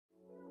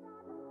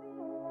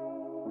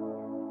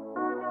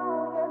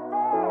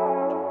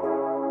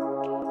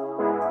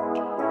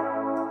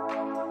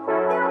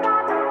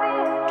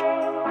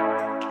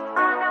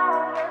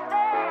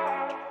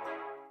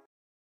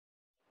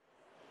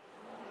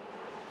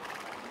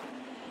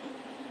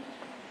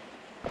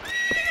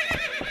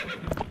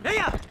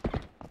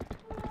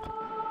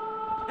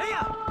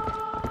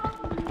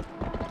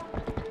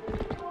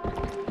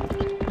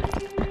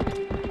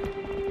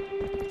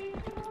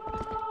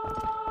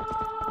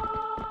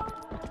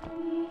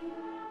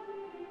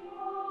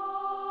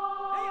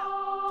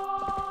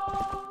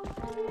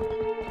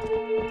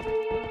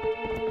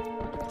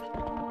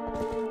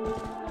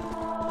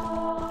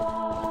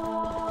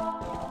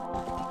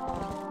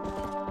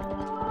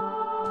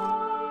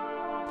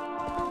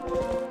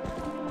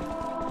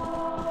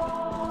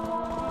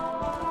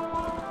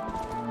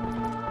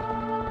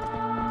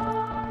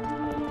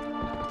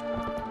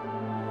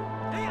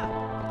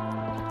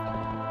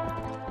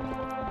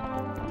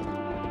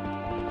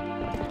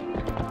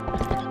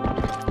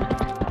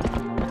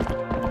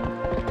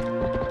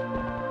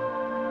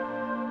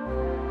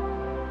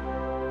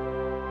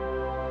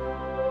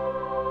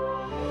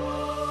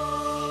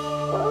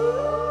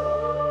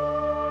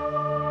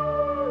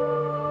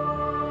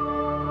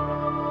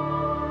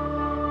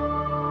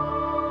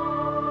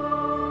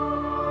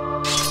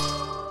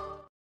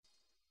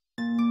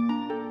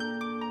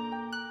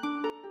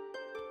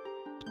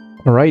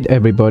Alright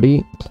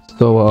everybody,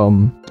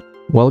 so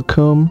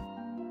welcome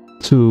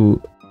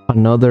to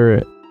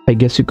another, I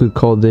guess you could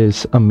call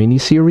this a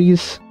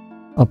mini-series,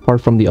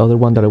 apart from the other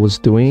one that I was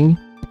doing.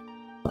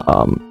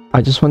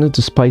 I just wanted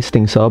to spice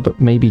things up,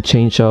 maybe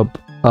change up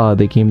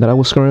the game that I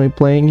was currently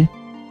playing,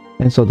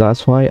 and so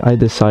that's why I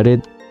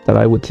decided that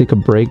I would take a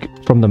break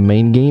from the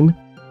main game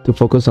to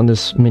focus on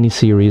this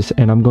mini-series,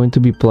 and I'm going to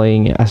be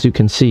playing, as you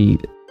can see,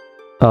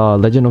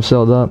 Legend of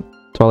Zelda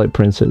Twilight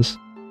Princess.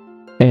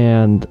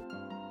 And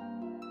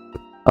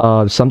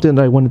something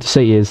that I wanted to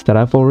say is that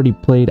I've already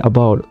played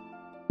about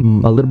a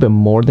little bit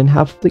more than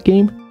half the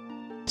game,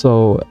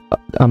 so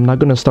I'm not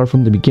gonna start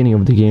from the beginning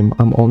of the game.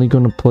 I'm only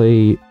gonna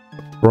play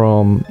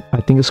from,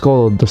 I think it's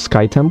called the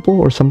Sky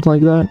Temple or something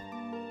like that.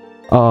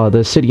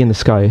 The city in the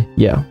sky,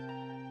 yeah.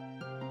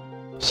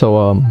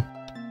 So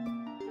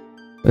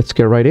let's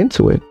get right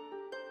into it.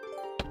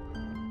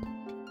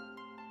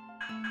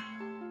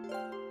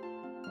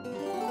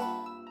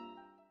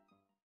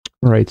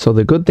 Alright, so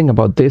the good thing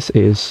about this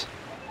is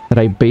that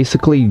I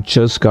basically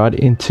just got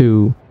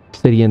into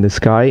City in the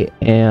Sky,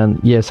 and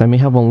yes, I may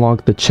have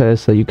unlocked the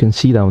chest that you can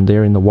see down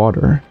there in the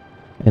water,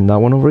 and that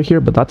one over here,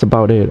 but that's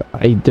about it.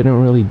 I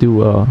didn't really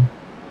do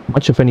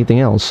much of anything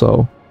else,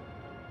 so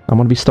I'm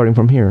gonna be starting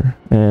from here,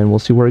 and we'll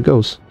see where it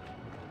goes.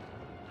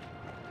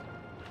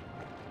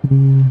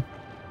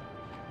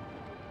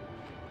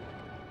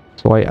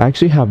 So I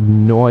actually have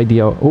no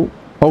idea.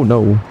 Oh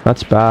no,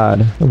 that's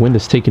bad. The wind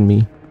is taking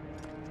me.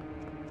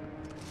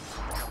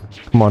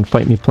 Come on,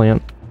 fight me,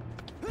 plant.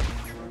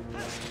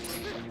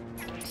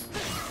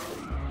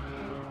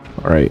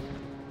 Alright.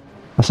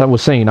 As I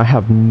was saying, I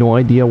have no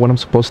idea what I'm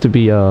supposed to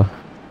be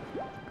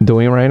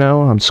doing right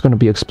now. I'm just gonna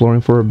be exploring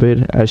for a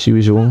bit, as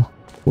usual,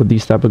 with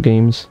these type of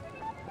games.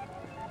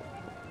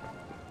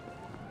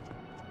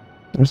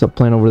 There's a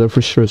plant over there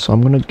for sure, so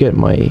I'm gonna get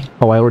my...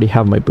 Oh, I already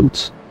have my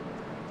boots.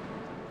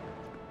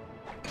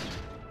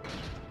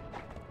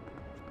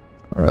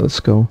 Alright, let's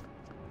go.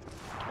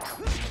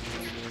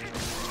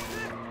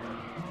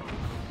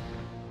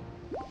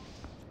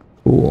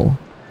 Cool.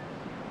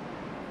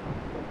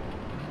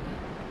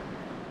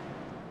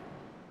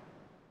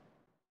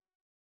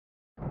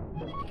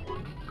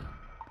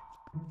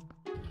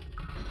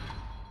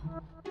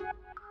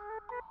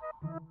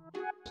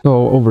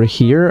 So over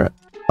here,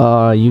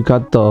 you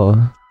got the...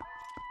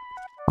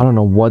 I don't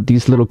know what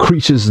these little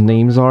creatures'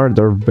 names are.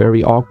 They're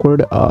very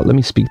awkward. Let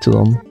me speak to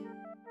them.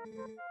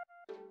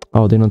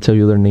 Oh, they don't tell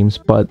you their names,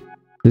 but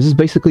this is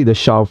basically the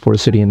shop for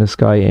City in the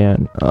Sky,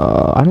 and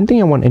I don't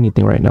think I want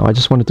anything right now. I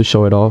just wanted to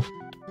show it off.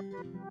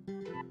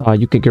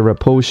 You could get red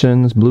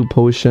potions, blue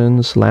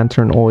potions,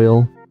 lantern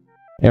oil,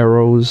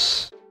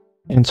 arrows,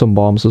 and some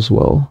bombs as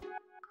well.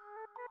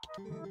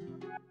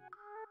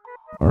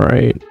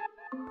 Alright.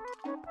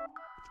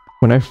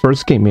 When I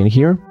first came in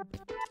here,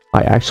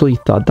 I actually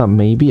thought that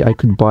maybe I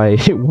could buy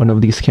one of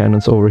these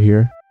cannons over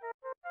here.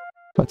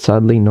 But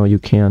sadly, no, you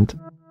can't.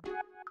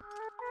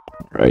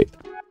 Right.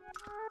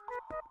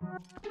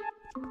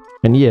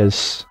 And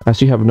yes,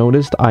 as you have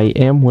noticed, I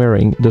am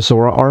wearing the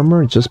Zora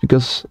armor just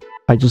because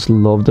I just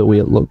love the way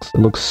it looks. It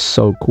looks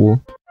so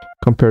cool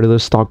compared to the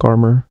stock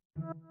armor.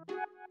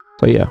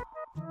 So yeah,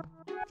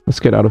 let's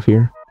get out of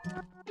here.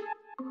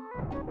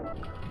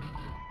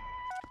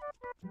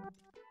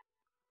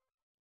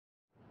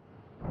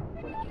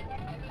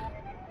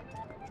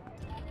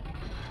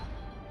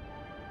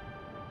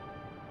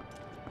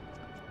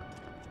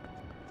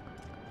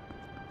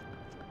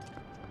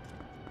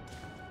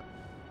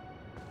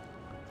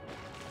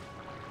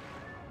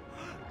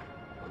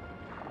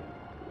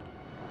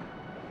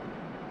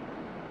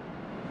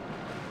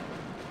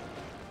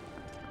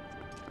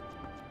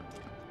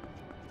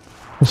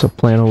 There's a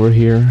plant over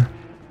here.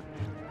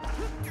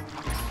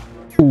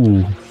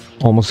 Ooh,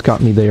 almost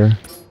got me there.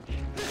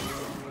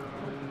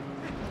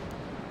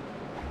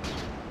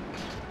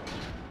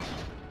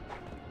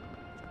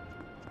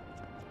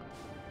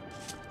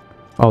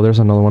 Oh, there's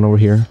another one over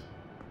here.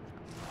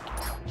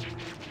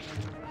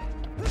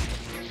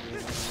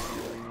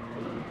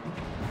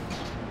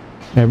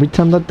 Every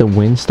time that the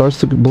wind starts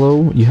to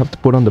blow, you have to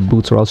put on the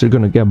boots or else you're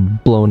gonna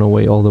get blown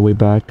away all the way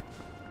back.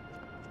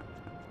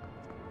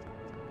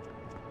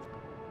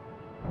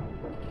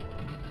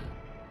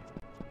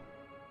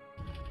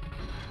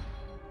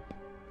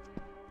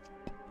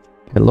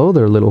 Hello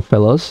there, little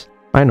fellas.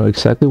 I know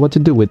exactly what to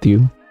do with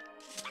you.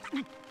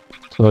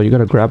 So you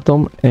gotta grab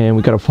them and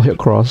we gotta fly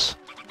across.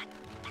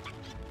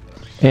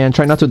 And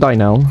try not to die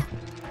now.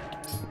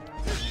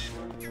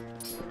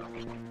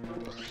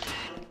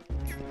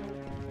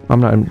 I'm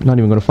not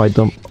even gonna fight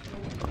them.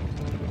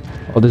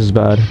 Oh, this is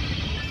bad.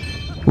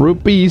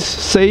 Rupees,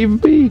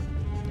 save me!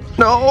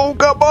 No,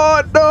 come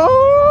on,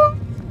 no!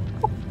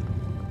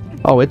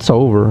 Oh, it's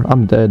over.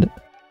 I'm dead.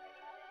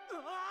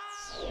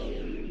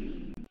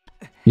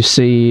 You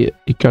see,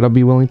 you gotta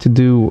be willing to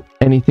do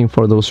anything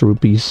for those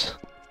rupees.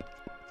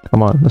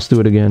 Come on, let's do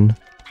it again.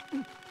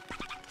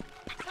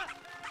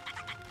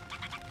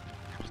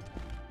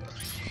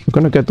 We're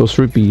gonna get those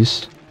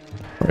rupees.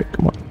 Alright,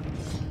 come on.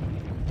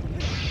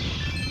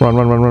 Run,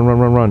 run, run, run, run,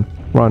 run, run.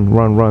 Run,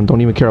 run, run. Don't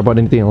even care about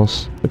anything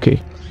else.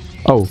 Okay.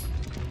 Oh.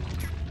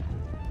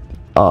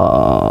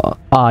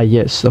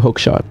 Yes, the hook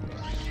shot.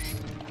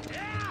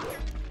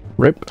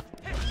 Rip.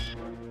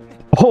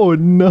 Oh,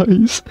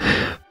 nice.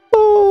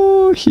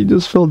 Oh, he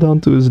just fell down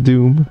to his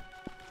doom.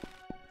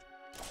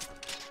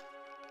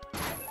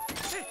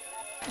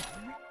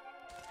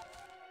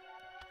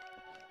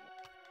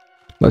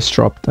 Let's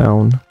drop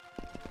down.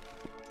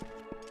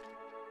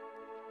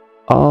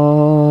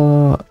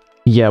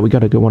 Yeah, we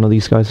gotta get one of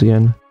these guys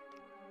again.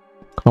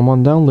 Come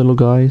on down, little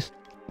guys.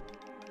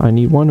 I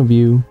need one of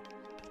you.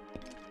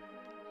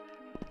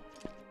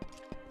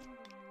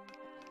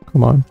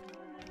 Come on.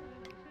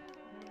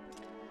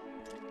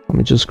 Let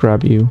me just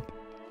grab you.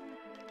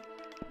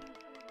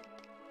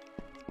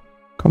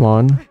 Come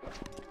on.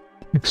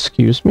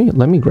 Excuse me?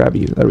 Let me grab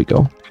you. There we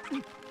go.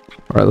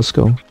 Alright, let's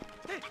go.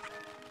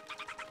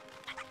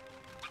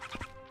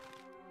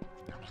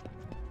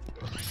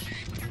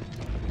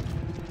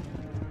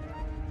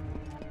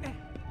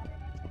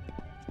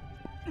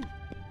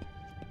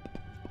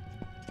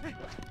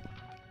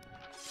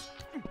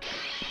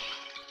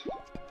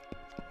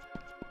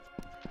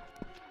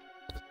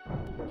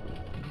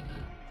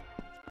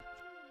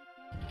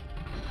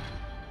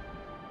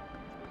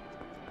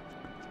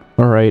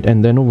 Alright,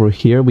 and then over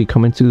here we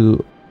come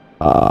into,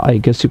 I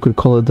guess you could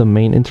call it the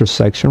main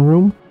intersection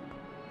room.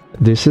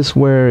 This is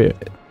where,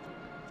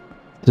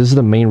 this is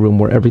the main room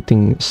where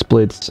everything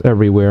splits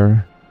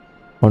everywhere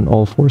on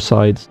all four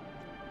sides.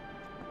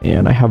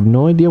 And I have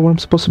no idea where I'm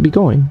supposed to be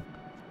going.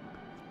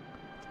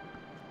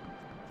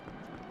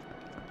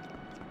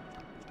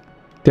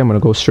 I think I'm gonna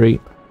go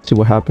straight, see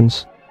what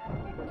happens.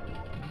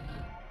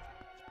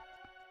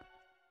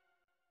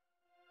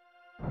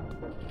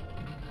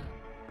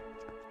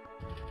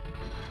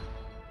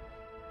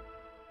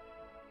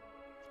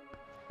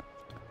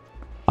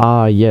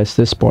 Ah, yes,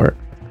 this part.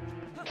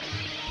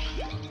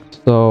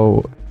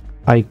 So,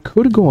 I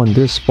could go on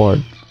this part,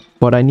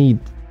 but I need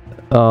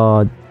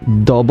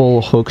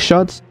double hook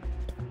shots,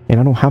 and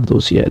I don't have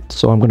those yet,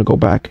 so I'm gonna go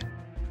back.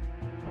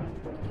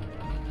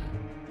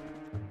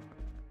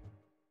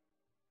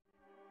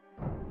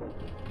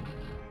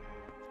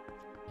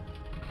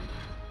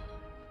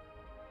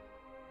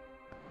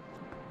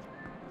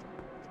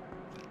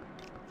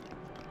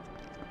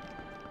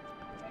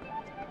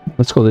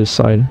 Let's go this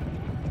side.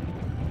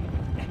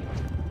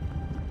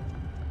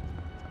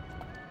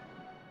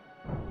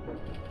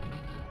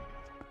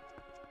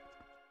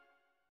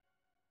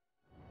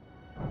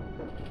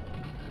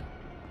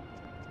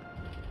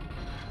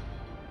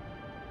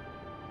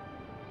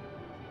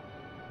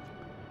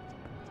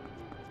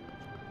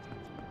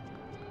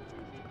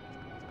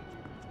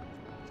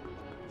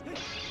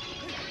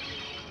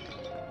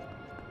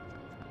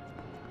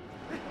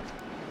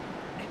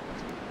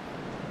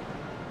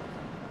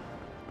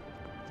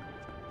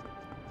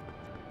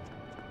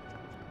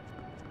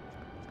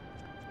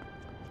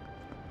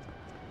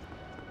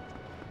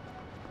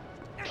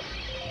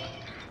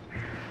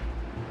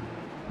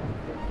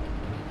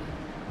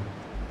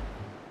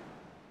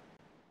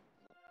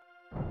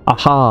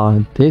 Aha,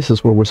 this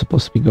is where we're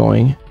supposed to be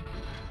going.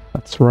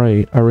 That's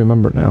right, I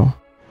remember now.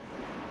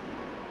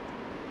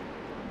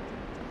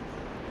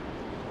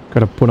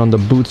 Gotta put on the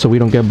boots so we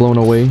don't get blown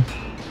away.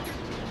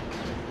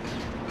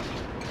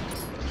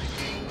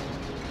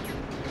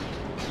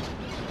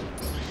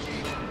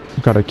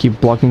 Gotta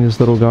keep blocking these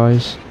little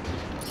guys.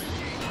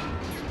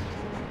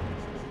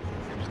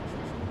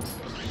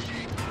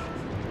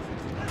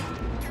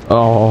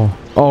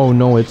 Oh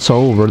no, it's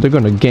over. They're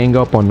gonna gang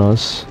up on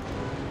us.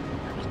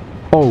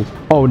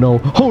 Oh no,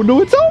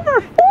 it's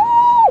over!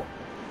 Woo!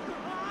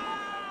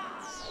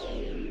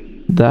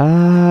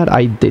 That,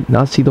 I did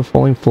not see the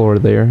falling floor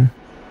there.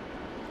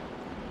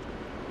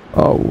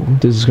 Oh,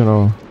 this is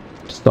gonna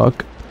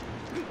stuck.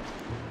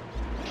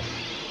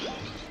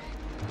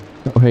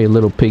 Oh hey,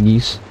 little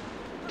piggies.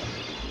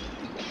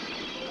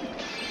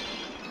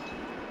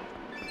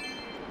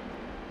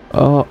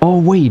 Oh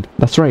wait,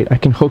 that's right, I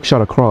can hook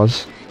shot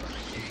across.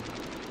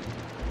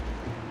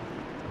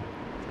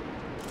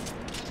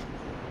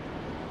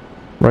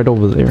 Right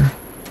over there.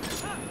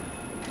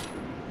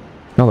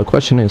 Now the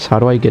question is, how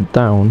do I get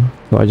down?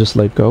 Do I just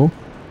let go?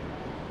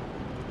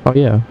 Oh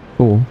yeah,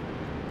 cool.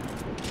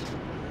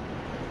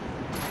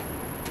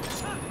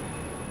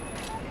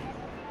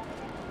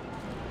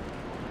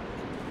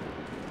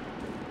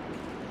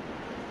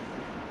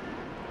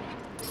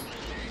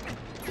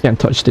 Can't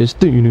touch this.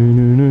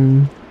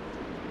 Doo-doo-doo-doo.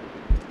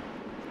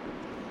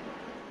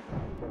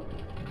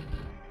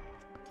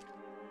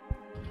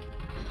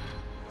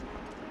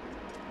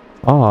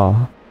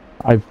 Ah,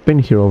 I've been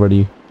here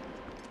already,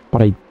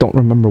 but I don't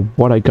remember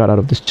what I got out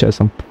of this chest.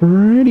 I'm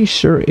pretty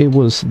sure it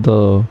was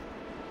the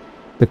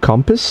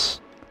compass.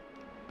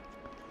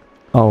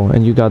 Oh,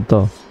 and you got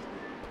the...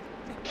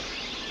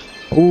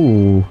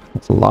 Oh,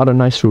 that's a lot of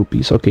nice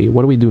rupees. Okay,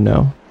 what do we do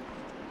now?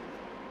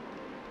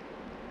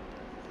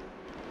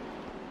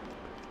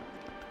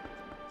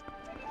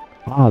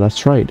 Ah,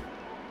 that's right.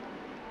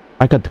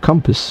 I got the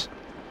compass.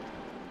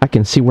 I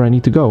can see where I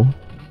need to go.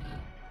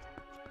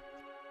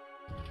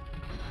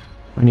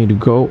 I need to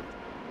go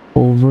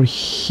over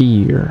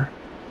here.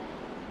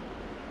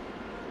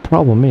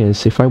 Problem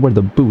is, if I wear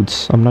the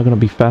boots, I'm not gonna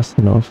be fast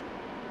enough.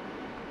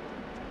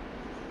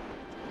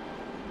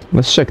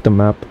 Let's check the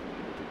map.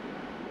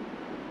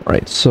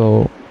 Right,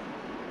 so...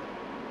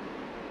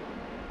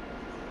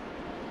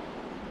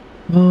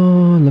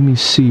 let me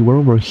see, we're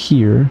over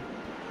here.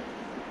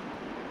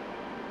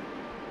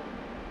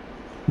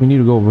 We need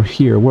to go over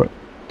here.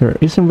 There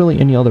isn't really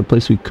any other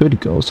place we could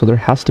go, so there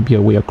has to be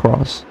a way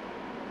across.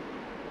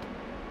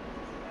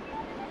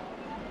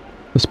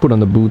 Let's put on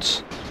the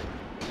boots.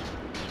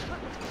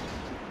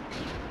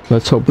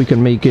 Let's hope we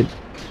can make it.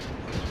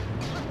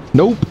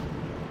 Nope!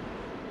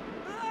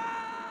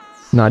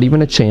 Not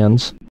even a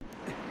chance.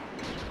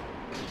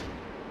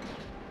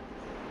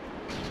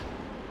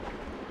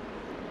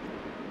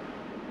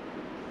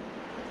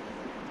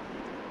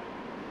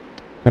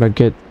 Gotta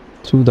get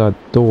to that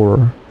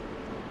door.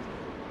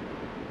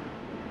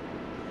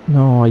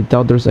 No, I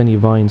doubt there's any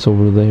vines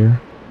over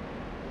there.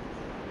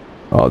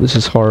 Oh, this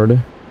is hard.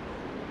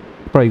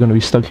 Probably gonna be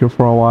stuck here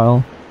for a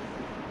while.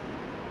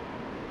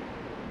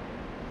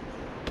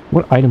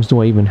 What items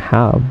do I even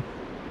have?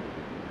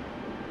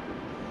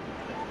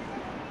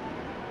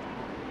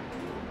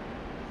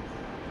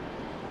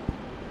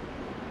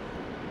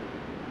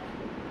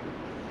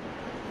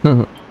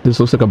 This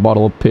looks like a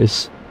bottle of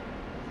piss.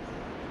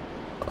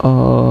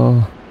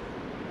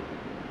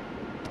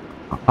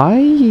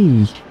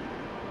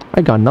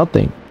 I got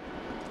nothing.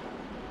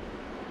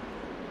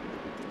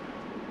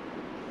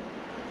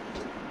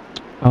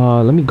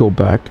 Let me go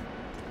back.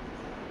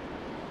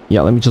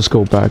 Yeah, let me just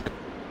go back.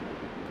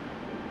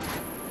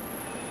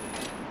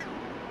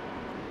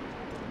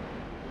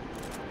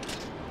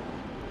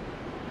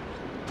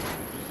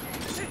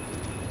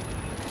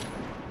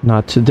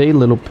 Not today,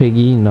 little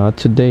piggy, not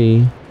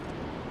today.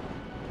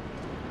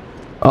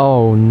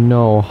 Oh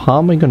no, how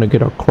am I gonna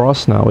get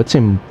across now? It's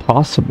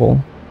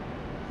impossible.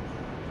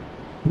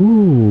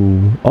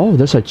 Ooh, oh,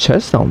 there's a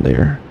chest down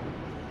there.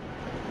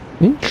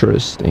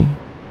 Interesting.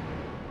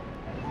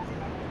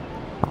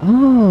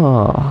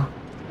 Ah.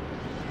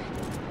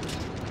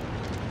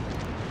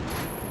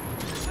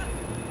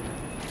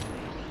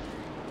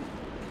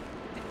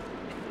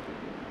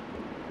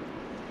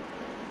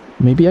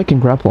 Maybe I can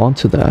grapple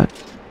onto that.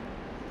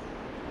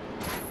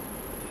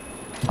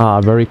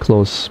 Ah, very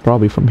close.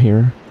 Probably from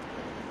here.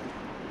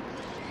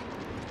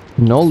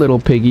 No, little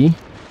piggy.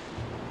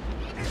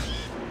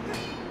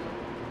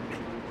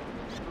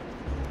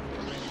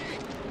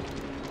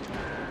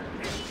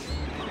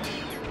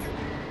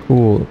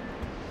 Cool.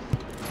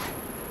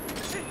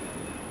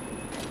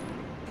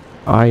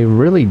 I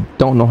really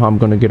don't know how I'm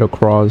gonna get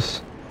across.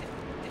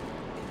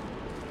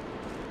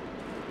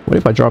 What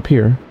if I drop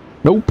here?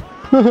 Nope.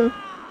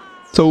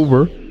 It's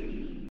over.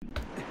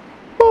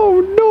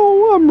 Oh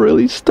no, I'm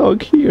really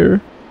stuck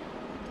here.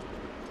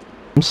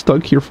 I'm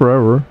stuck here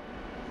forever.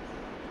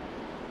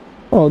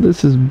 Oh,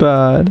 this is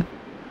bad.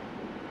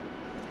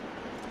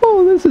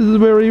 Oh, this is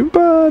very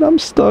bad. I'm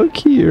stuck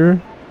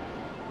here.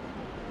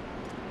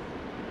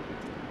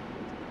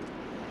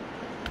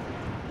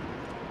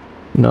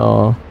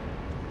 No.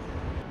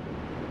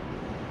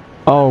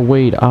 Oh,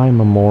 wait, I'm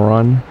a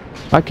moron.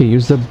 I can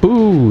use the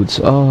boots.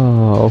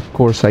 Oh, of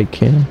course I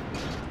can.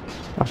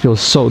 I feel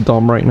so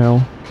dumb right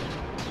now.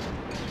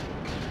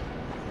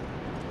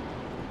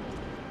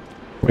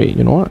 Wait,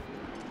 you know what?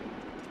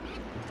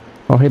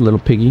 Oh, hey, little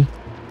piggy.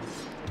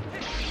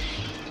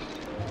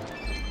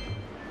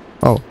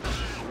 Oh.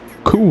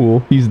 Cool,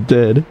 he's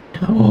dead.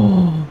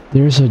 Oh,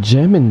 there's a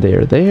gem in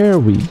there. There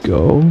we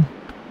go.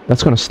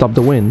 That's gonna stop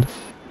the wind.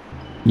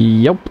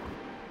 Yep.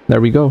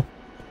 There we go.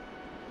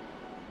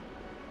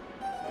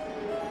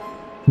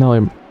 Now,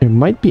 it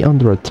might be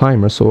under a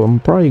timer, so I'm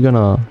probably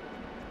gonna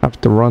have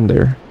to run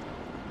there.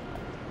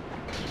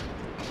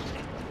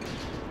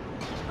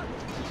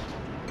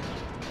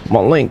 Come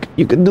on, Link.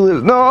 You can do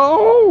this.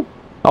 No!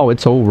 Oh,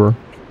 it's over.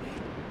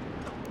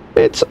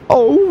 It's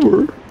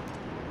over.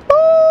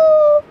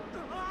 Ah!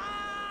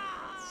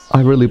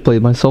 I really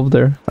played myself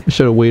there. I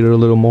should have waited a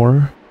little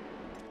more.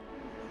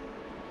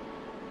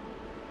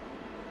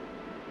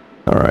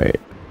 Alright.